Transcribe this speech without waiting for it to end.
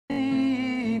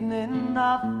evening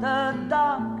after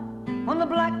dark, when the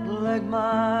black-leg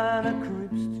miner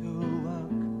creeps to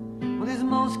work, with his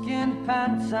moleskin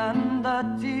pants and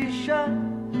a t-shirt,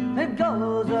 there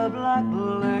goes a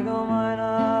black-leg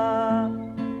miner.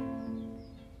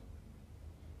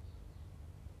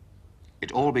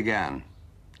 It all began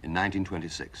in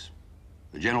 1926.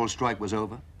 The general strike was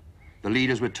over. The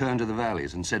leaders returned to the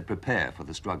valleys and said, prepare for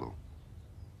the struggle.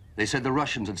 They said the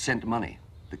Russians had sent money.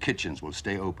 The kitchens will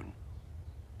stay open.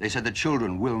 They said the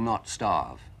children will not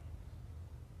starve.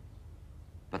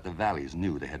 But the valleys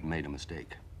knew they had made a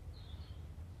mistake.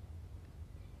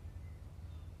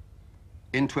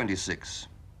 In 26,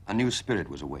 a new spirit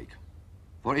was awake.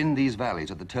 For in these valleys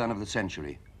at the turn of the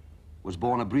century was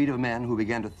born a breed of men who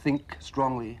began to think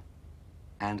strongly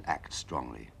and act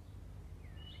strongly.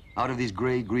 Out of these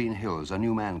gray-green hills, a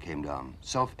new man came down,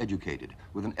 self-educated,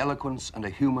 with an eloquence and a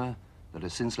humor that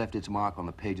has since left its mark on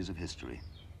the pages of history.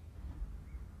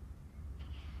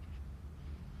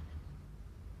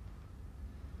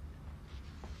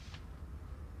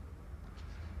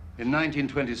 In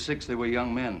 1926, they were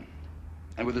young men,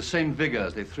 and with the same vigor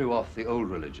as they threw off the old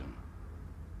religion,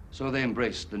 so they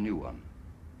embraced the new one,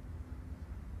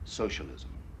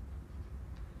 socialism.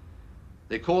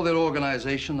 They called their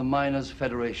organization the Miners'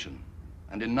 Federation,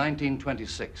 and in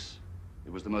 1926,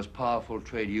 it was the most powerful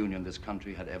trade union this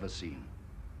country had ever seen.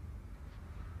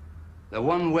 Their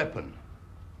one weapon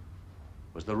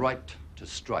was the right to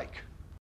strike.